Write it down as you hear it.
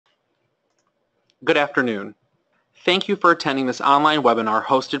Good afternoon. Thank you for attending this online webinar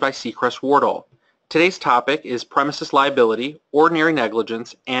hosted by Secrest Wardle. Today's topic is premises liability, ordinary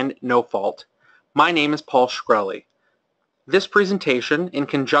negligence, and no fault. My name is Paul Shkreli. This presentation, in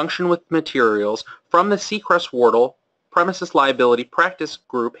conjunction with materials from the Secrest Wardle Premises Liability Practice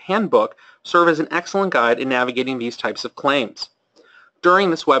Group Handbook, serve as an excellent guide in navigating these types of claims. During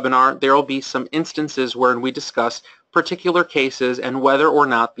this webinar, there will be some instances wherein we discuss particular cases and whether or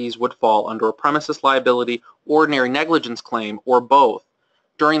not these would fall under a premises liability, ordinary negligence claim, or both.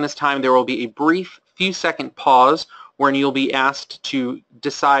 During this time, there will be a brief few-second pause wherein you'll be asked to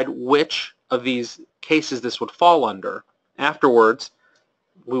decide which of these cases this would fall under. Afterwards,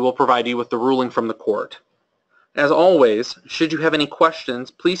 we will provide you with the ruling from the court. As always, should you have any questions,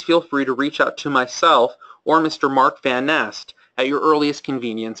 please feel free to reach out to myself or Mr. Mark Vanneste at your earliest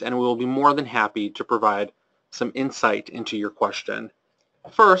convenience, and we will be more than happy to provide some insight into your question.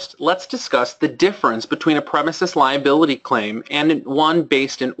 First, let's discuss the difference between a premises liability claim and one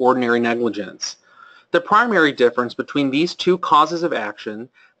based in ordinary negligence. The primary difference between these two causes of action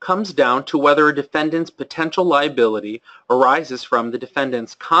comes down to whether a defendant's potential liability arises from the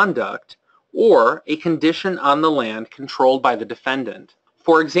defendant's conduct or a condition on the land controlled by the defendant.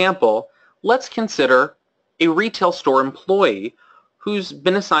 For example, let's consider a retail store employee who's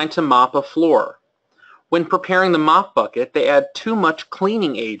been assigned to mop a floor. When preparing the mop bucket, they add too much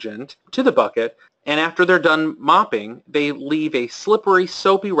cleaning agent to the bucket, and after they're done mopping, they leave a slippery,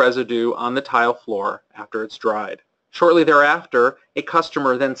 soapy residue on the tile floor after it's dried. Shortly thereafter, a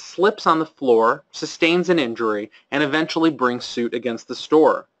customer then slips on the floor, sustains an injury, and eventually brings suit against the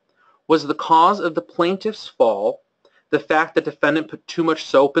store. Was the cause of the plaintiff's fall the fact that the defendant put too much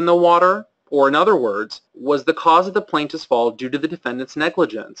soap in the water? Or in other words, was the cause of the plaintiff's fall due to the defendant's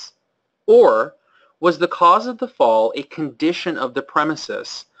negligence? Or was the cause of the fall a condition of the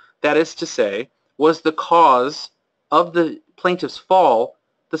premises? That is to say, was the cause of the plaintiff's fall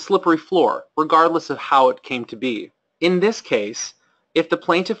the slippery floor, regardless of how it came to be? In this case, if the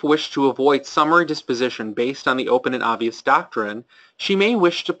plaintiff wished to avoid summary disposition based on the open and obvious doctrine, she may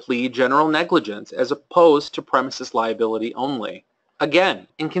wish to plead general negligence as opposed to premises liability only. Again,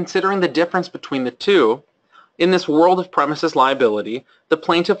 in considering the difference between the two, in this world of premises liability, the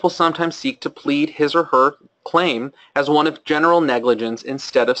plaintiff will sometimes seek to plead his or her claim as one of general negligence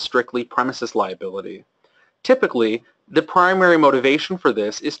instead of strictly premises liability. Typically, the primary motivation for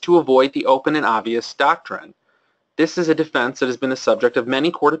this is to avoid the open and obvious doctrine. This is a defense that has been the subject of many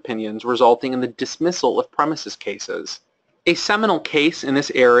court opinions, resulting in the dismissal of premises cases. A seminal case in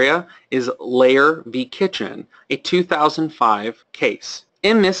this area is Layer v. Kitchen, a 2005 case.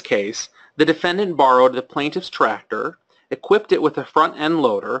 In this case, the defendant borrowed the plaintiff's tractor, equipped it with a front-end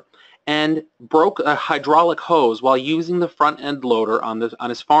loader, and broke a hydraulic hose while using the front-end loader on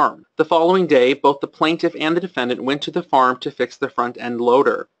his farm. The following day, both the plaintiff and the defendant went to the farm to fix the front-end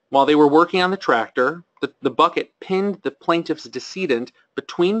loader. While they were working on the tractor, the bucket pinned the plaintiff's decedent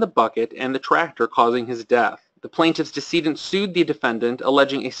between the bucket and the tractor, causing his death. The plaintiff's decedent sued the defendant,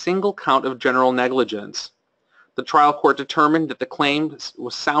 alleging a single count of general negligence. The trial court determined that the claim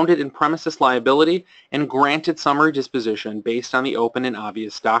was sounded in premises liability and granted summary disposition based on the open and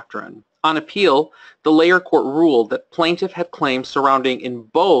obvious doctrine. On appeal, the Layer court ruled that plaintiff had claims surrounding in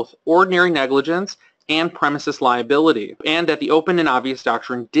both ordinary negligence and premises liability, and that the open and obvious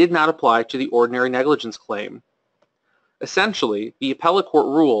doctrine did not apply to the ordinary negligence claim. Essentially, the appellate court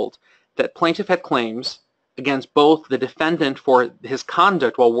ruled that plaintiff had claims against both the defendant for his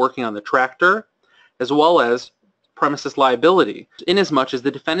conduct while working on the tractor, as well as premises liability, inasmuch as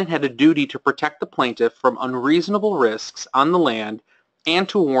the defendant had a duty to protect the plaintiff from unreasonable risks on the land and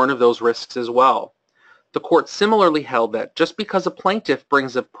to warn of those risks as well. The court similarly held that just because a plaintiff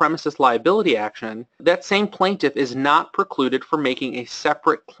brings a premises liability action, that same plaintiff is not precluded from making a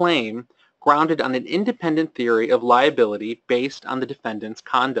separate claim grounded on an independent theory of liability based on the defendant's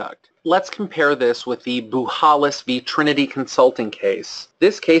conduct. Let's compare this with the Buhalis v. Trinity Consulting case.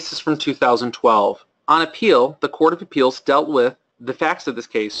 This case is from 2012. On appeal, the Court of Appeals dealt with the facts of this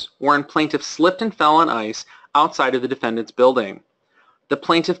case, wherein plaintiff slipped and fell on ice outside of the defendant's building. The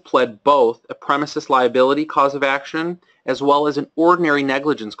plaintiff pled both a premises liability cause of action as well as an ordinary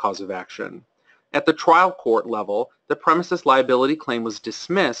negligence cause of action. At the trial court level, the premises liability claim was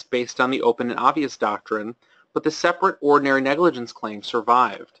dismissed based on the open and obvious doctrine, but the separate ordinary negligence claim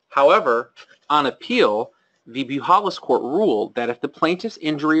survived. However, on appeal, the Buhalis court ruled that if the plaintiff's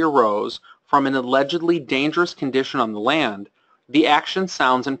injury arose from an allegedly dangerous condition on the land, the action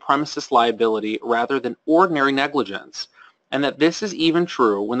sounds in premises liability rather than ordinary negligence, and that this is even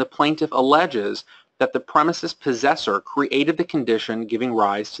true when the plaintiff alleges that the premises possessor created the condition giving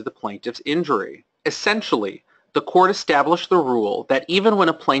rise to the plaintiff's injury. Essentially, the court established the rule that even when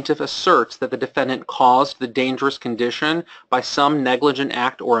a plaintiff asserts that the defendant caused the dangerous condition by some negligent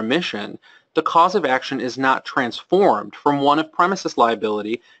act or omission, the cause of action is not transformed from one of premises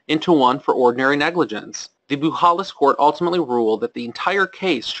liability into one for ordinary negligence. The Buchalis court ultimately ruled that the entire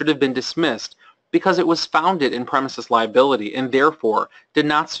case should have been dismissed because it was founded in premises liability and therefore did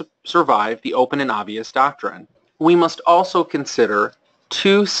not survive the open and obvious doctrine. We must also consider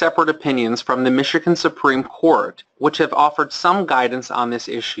two separate opinions from the Michigan Supreme Court, which have offered some guidance on this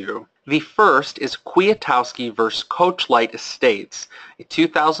issue. The first is Kwiatkowski v. Coachlight Estates, a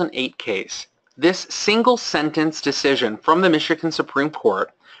 2008 case. This single-sentence decision from the Michigan Supreme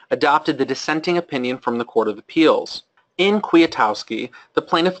Court adopted the dissenting opinion from the Court of Appeals. In Kwiatkowski, the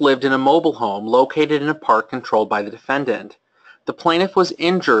plaintiff lived in a mobile home located in a park controlled by the defendant. The plaintiff was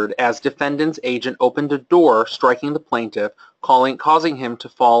injured as defendant's agent opened a door, striking the plaintiff, causing him to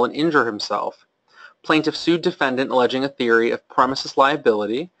fall and injure himself. Plaintiff sued defendant alleging a theory of premises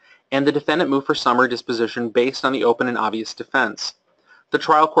liability, and the defendant moved for summary disposition based on the open and obvious defense. The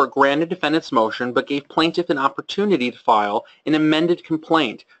trial court granted defendant's motion but gave plaintiff an opportunity to file an amended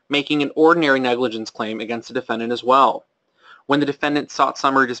complaint, making an ordinary negligence claim against the defendant as well. When the defendant sought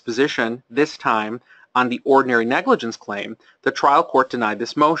summary disposition, this time on the ordinary negligence claim, the trial court denied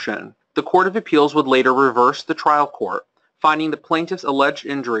this motion. The Court of Appeals would later reverse the trial court, finding the plaintiff's alleged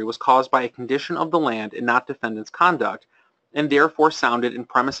injury was caused by a condition of the land and not defendant's conduct, and therefore sounded in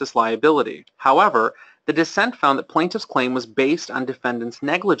premises liability. However, the dissent found that plaintiff's claim was based on defendant's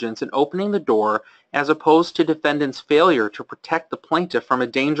negligence in opening the door as opposed to defendant's failure to protect the plaintiff from a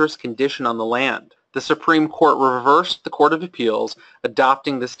dangerous condition on the land. The Supreme Court reversed the Court of Appeals,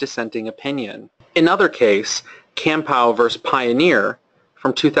 adopting this dissenting opinion. Another case, Campow v. Pioneer,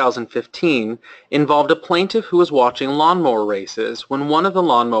 from 2015, involved a plaintiff who was watching lawnmower races when one of the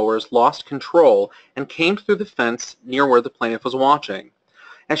lawnmowers lost control and came through the fence near where the plaintiff was watching.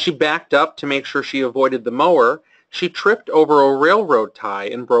 As she backed up to make sure she avoided the mower, she tripped over a railroad tie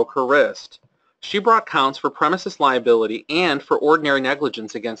and broke her wrist. She brought counts for premises liability and for ordinary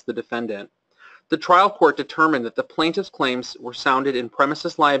negligence against the defendant. The trial court determined that the plaintiff's claims were sounded in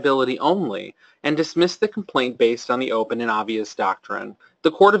premises liability only and dismissed the complaint based on the open and obvious doctrine.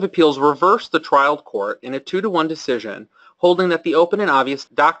 The Court of Appeals reversed the trial court in a 2-1 decision, holding that the open and obvious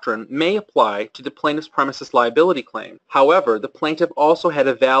doctrine may apply to the plaintiff's premises liability claim. However, the plaintiff also had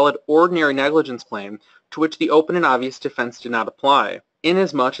a valid ordinary negligence claim to which the open and obvious defense did not apply,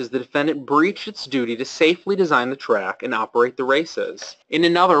 inasmuch as the defendant breached its duty to safely design the track and operate the races. In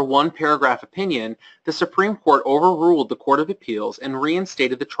another one-paragraph opinion, the Supreme Court overruled the Court of Appeals and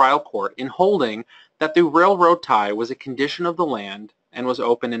reinstated the trial court in holding that the railroad tie was a condition of the land and was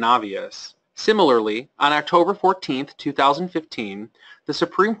open and obvious. Similarly, on October 14, 2015, the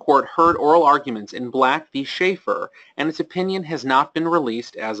Supreme Court heard oral arguments in Black v. Schaefer, and its opinion has not been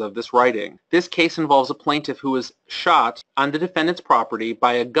released as of this writing. This case involves a plaintiff who was shot on the defendant's property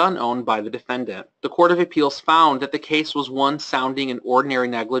by a gun owned by the defendant. The Court of Appeals found that the case was one sounding in ordinary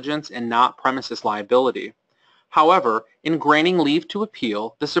negligence and not premises liability. However, in granting leave to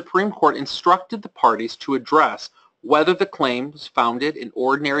appeal, the Supreme Court instructed the parties to address whether the claim was founded in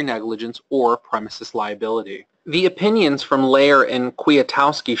ordinary negligence or premises liability. The opinions from Lair and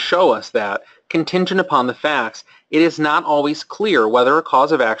Kwiatkowski show us that, contingent upon the facts, it is not always clear whether a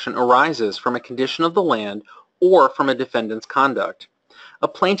cause of action arises from a condition of the land or from a defendant's conduct. A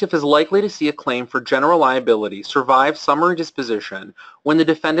plaintiff is likely to see a claim for general liability survive summary disposition when the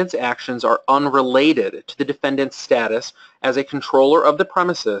defendant's actions are unrelated to the defendant's status as a controller of the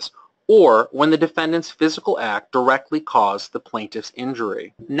premises or when the defendant's physical act directly caused the plaintiff's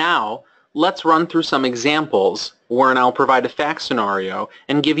injury. Now, let's run through some examples wherein I'll provide a fact scenario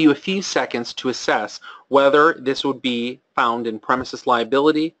and give you a few seconds to assess whether this would be found in premises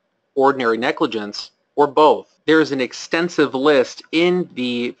liability, ordinary negligence, or both. There is an extensive list in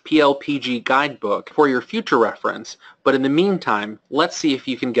the PLPG guidebook for your future reference, but in the meantime, let's see if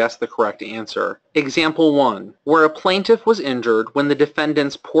you can guess the correct answer. Example 1, where a plaintiff was injured when the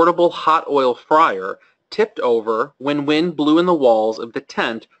defendant's portable hot oil fryer tipped over when wind blew in the walls of the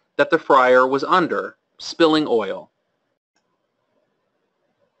tent that the fryer was under, spilling oil.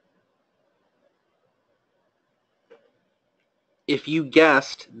 If you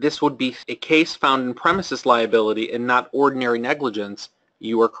guessed this would be a case found in premises liability and not ordinary negligence,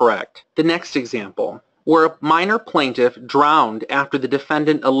 you are correct. The next example, where a minor plaintiff drowned after the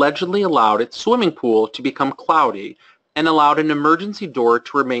defendant allegedly allowed its swimming pool to become cloudy and allowed an emergency door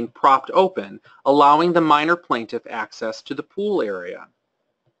to remain propped open, allowing the minor plaintiff access to the pool area.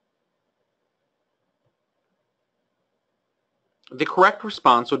 The correct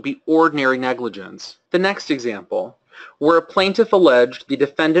response would be ordinary negligence. The next example, where a plaintiff alleged the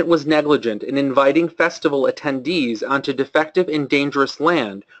defendant was negligent in inviting festival attendees onto defective and dangerous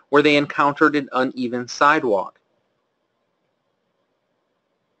land where they encountered an uneven sidewalk.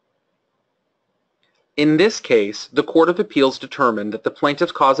 In this case, the Court of Appeals determined that the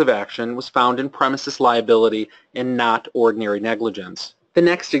plaintiff's cause of action was found in premises liability and not ordinary negligence. The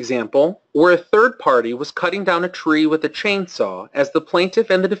next example, where a third party was cutting down a tree with a chainsaw as the plaintiff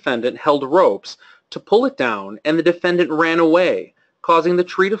and the defendant held ropes to pull it down and the defendant ran away, causing the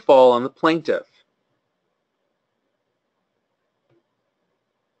tree to fall on the plaintiff.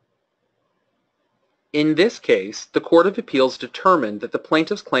 In this case, the Court of Appeals determined that the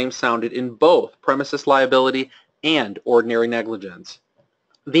plaintiff's claim sounded in both premises liability and ordinary negligence.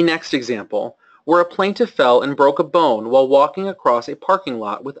 The next example, where a plaintiff fell and broke a bone while walking across a parking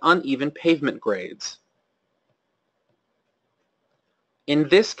lot with uneven pavement grades. In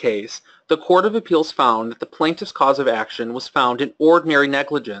this case, the Court of Appeals found that the plaintiff's cause of action was found in ordinary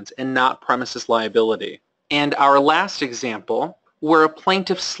negligence and not premises liability. And our last example, where a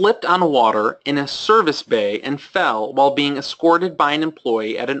plaintiff slipped on water in a service bay and fell while being escorted by an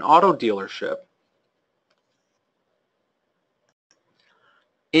employee at an auto dealership.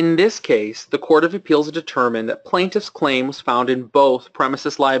 In this case, the Court of Appeals determined that plaintiff's claim was found in both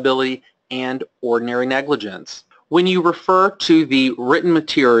premises liability and ordinary negligence. When you refer to the written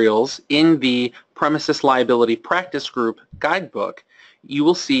materials in the Premises Liability Practice Group guidebook, you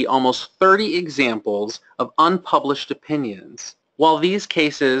will see almost 30 examples of unpublished opinions. While these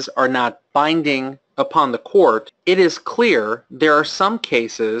cases are not binding upon the court, it is clear there are some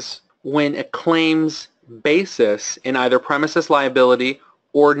cases when a claim's basis in either premises liability,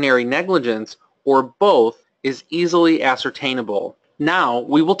 ordinary negligence, or both is easily ascertainable. Now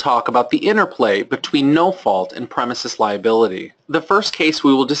we will talk about the interplay between no fault and premises liability. The first case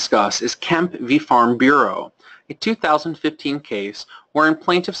we will discuss is Kemp v. Farm Bureau, a 2015 case wherein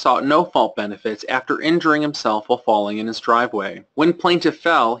plaintiff sought no-fault benefits after injuring himself while falling in his driveway. When plaintiff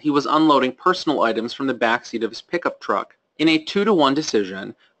fell, he was unloading personal items from the backseat of his pickup truck. In a 2-to-1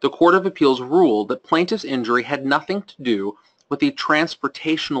 decision, the Court of Appeals ruled that plaintiff's injury had nothing to do with the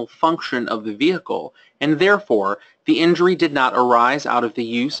transportational function of the vehicle, and therefore the injury did not arise out of the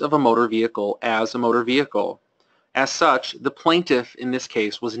use of a motor vehicle as a motor vehicle. As such, the plaintiff in this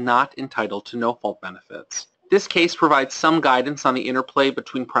case was not entitled to no-fault benefits. This case provides some guidance on the interplay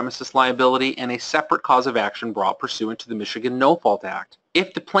between premises liability and a separate cause of action brought pursuant to the Michigan No-Fault Act.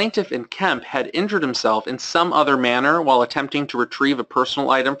 If the plaintiff in Kemp had injured himself in some other manner while attempting to retrieve a personal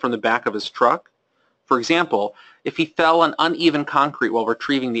item from the back of his truck, for example, if he fell on uneven concrete while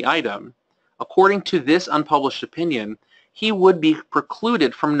retrieving the item, according to this unpublished opinion, he would be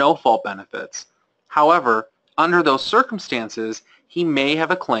precluded from no-fault benefits. However, under those circumstances, he may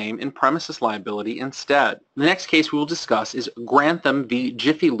have a claim in premises liability instead. The next case we will discuss is Grantham v.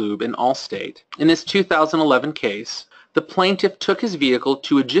 Jiffy Lube in Allstate. In this 2011 case, the plaintiff took his vehicle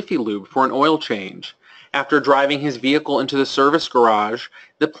to a Jiffy Lube for an oil change. After driving his vehicle into the service garage,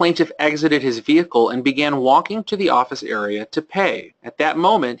 the plaintiff exited his vehicle and began walking to the office area to pay. At that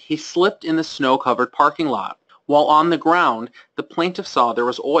moment, he slipped in the snow-covered parking lot. While on the ground, the plaintiff saw there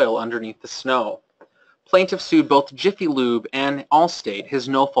was oil underneath the snow. Plaintiff sued both Jiffy Lube and Allstate, his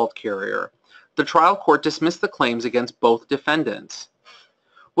no-fault carrier. The trial court dismissed the claims against both defendants.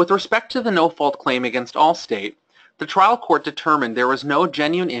 With respect to the no-fault claim against Allstate, the trial court determined there was no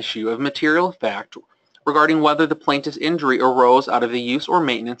genuine issue of material fact regarding whether the plaintiff's injury arose out of the use or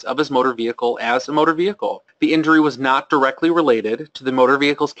maintenance of his motor vehicle as a motor vehicle. The injury was not directly related to the motor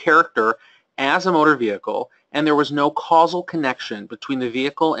vehicle's character as a motor vehicle, and there was no causal connection between the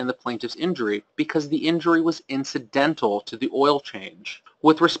vehicle and the plaintiff's injury because the injury was incidental to the oil change.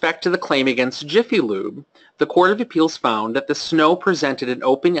 With respect to the claim against Jiffy Lube, the Court of Appeals found that the snow presented an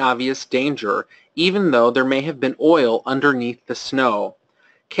open obvious danger even though there may have been oil underneath the snow.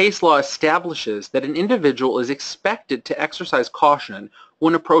 Case law establishes that an individual is expected to exercise caution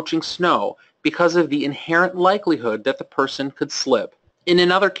when approaching snow because of the inherent likelihood that the person could slip. In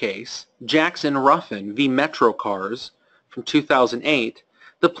another case, Jackson Ruffin v. Metro Cars from 2008,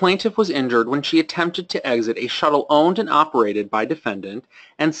 the plaintiff was injured when she attempted to exit a shuttle owned and operated by defendant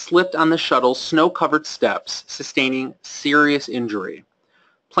and slipped on the shuttle's snow-covered steps, sustaining serious injury.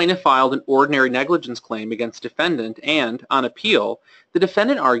 Plaintiff filed an ordinary negligence claim against defendant and, on appeal, the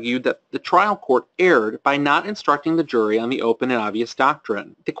defendant argued that the trial court erred by not instructing the jury on the open and obvious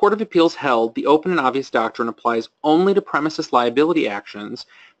doctrine. The Court of Appeals held the open and obvious doctrine applies only to premises liability actions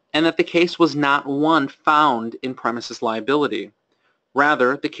and that the case was not one found in premises liability.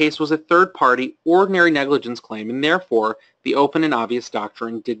 Rather, the case was a third-party, ordinary negligence claim, and therefore the open and obvious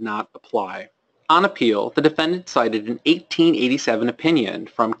doctrine did not apply. On appeal, the defendant cited an 1887 opinion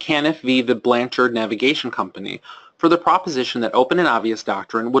from Caniff v. the Blanchard Navigation Company for the proposition that open and obvious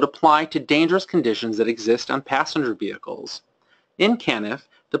doctrine would apply to dangerous conditions that exist on passenger vehicles. In Caniff,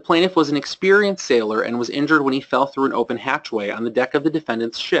 the plaintiff was an experienced sailor and was injured when he fell through an open hatchway on the deck of the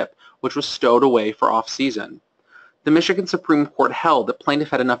defendant's ship, which was stowed away for off-season. The Michigan Supreme Court held that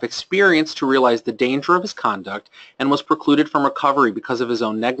plaintiff had enough experience to realize the danger of his conduct and was precluded from recovery because of his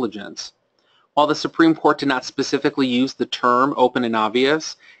own negligence. While the Supreme Court did not specifically use the term open and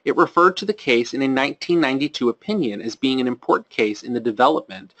obvious, it referred to the case in a 1992 opinion as being an important case in the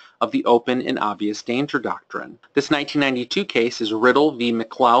development of the open and obvious danger doctrine. This 1992 case is Riddle v.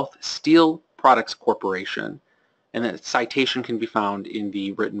 McLouth Steel Products Corporation, and the citation can be found in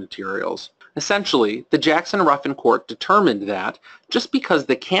the written materials. Essentially, the Jackson-Ruffin Court determined that just because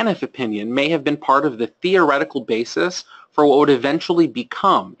the Caniff opinion may have been part of the theoretical basis for what would eventually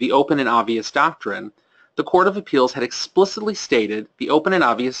become the open and obvious doctrine, the Court of Appeals had explicitly stated the open and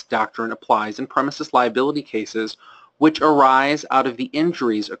obvious doctrine applies in premises liability cases which arise out of the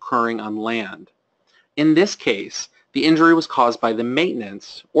injuries occurring on land. In this case, the injury was caused by the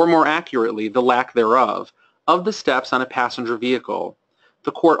maintenance, or more accurately, the lack thereof, of the steps on a passenger vehicle.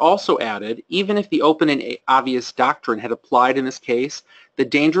 The court also added, even if the open and obvious doctrine had applied in this case, the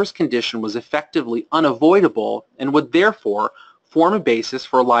dangerous condition was effectively unavoidable and would therefore form a basis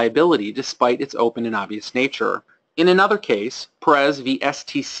for liability despite its open and obvious nature. In another case, Perez v.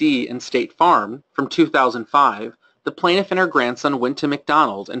 STC and State Farm from 2005, the plaintiff and her grandson went to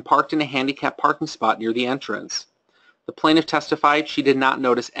McDonald's and parked in a handicapped parking spot near the entrance. The plaintiff testified she did not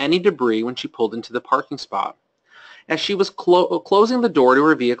notice any debris when she pulled into the parking spot. As she was closing the door to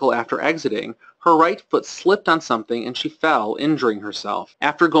her vehicle after exiting, her right foot slipped on something and she fell, injuring herself.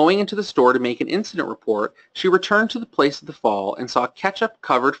 After going into the store to make an incident report, she returned to the place of the fall and saw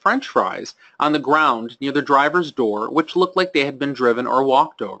ketchup-covered French fries on the ground near the driver's door, which looked like they had been driven or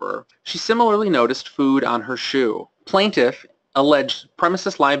walked over. She similarly noticed food on her shoe. Plaintiff alleged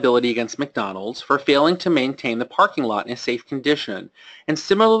premises liability against McDonald's for failing to maintain the parking lot in a safe condition, and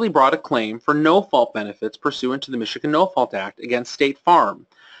similarly brought a claim for no-fault benefits pursuant to the Michigan No-Fault Act against State Farm,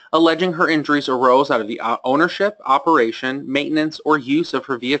 alleging her injuries arose out of the ownership, operation, maintenance, or use of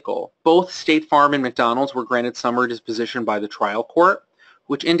her vehicle. Both State Farm and McDonald's were granted summary disposition by the trial court,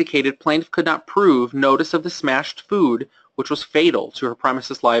 which indicated plaintiff could not prove notice of the smashed food, which was fatal to her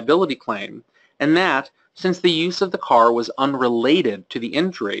premises liability claim, and that, since the use of the car was unrelated to the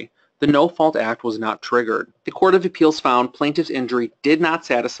injury, the No-Fault Act was not triggered. The Court of Appeals found plaintiff's injury did not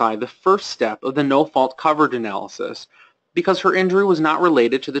satisfy the first step of the no-fault coverage analysis because her injury was not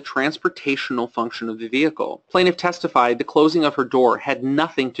related to the transportational function of the vehicle. Plaintiff testified the closing of her door had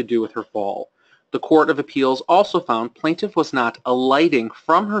nothing to do with her fall. The Court of Appeals also found plaintiff was not alighting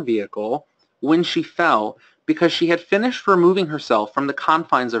from her vehicle when she fell because she had finished removing herself from the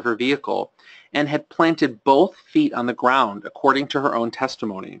confines of her vehicle and had planted both feet on the ground, according to her own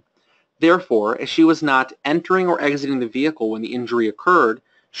testimony. Therefore, as she was not entering or exiting the vehicle when the injury occurred,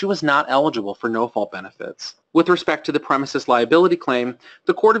 she was not eligible for no-fault benefits. With respect to the premises liability claim,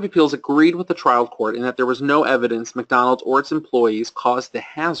 the Court of Appeals agreed with the trial court in that there was no evidence McDonald's or its employees caused the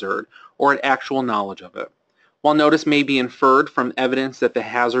hazard or had actual knowledge of it. While notice may be inferred from evidence that the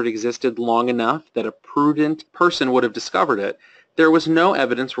hazard existed long enough that a prudent person would have discovered it, there was no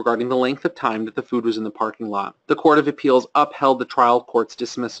evidence regarding the length of time that the food was in the parking lot. The Court of Appeals upheld the trial court's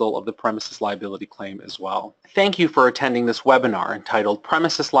dismissal of the premises liability claim as well. Thank you for attending this webinar entitled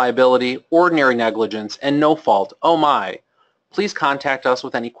Premises Liability, Ordinary Negligence, and No Fault, Oh My! Please contact us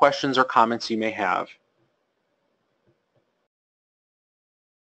with any questions or comments you may have.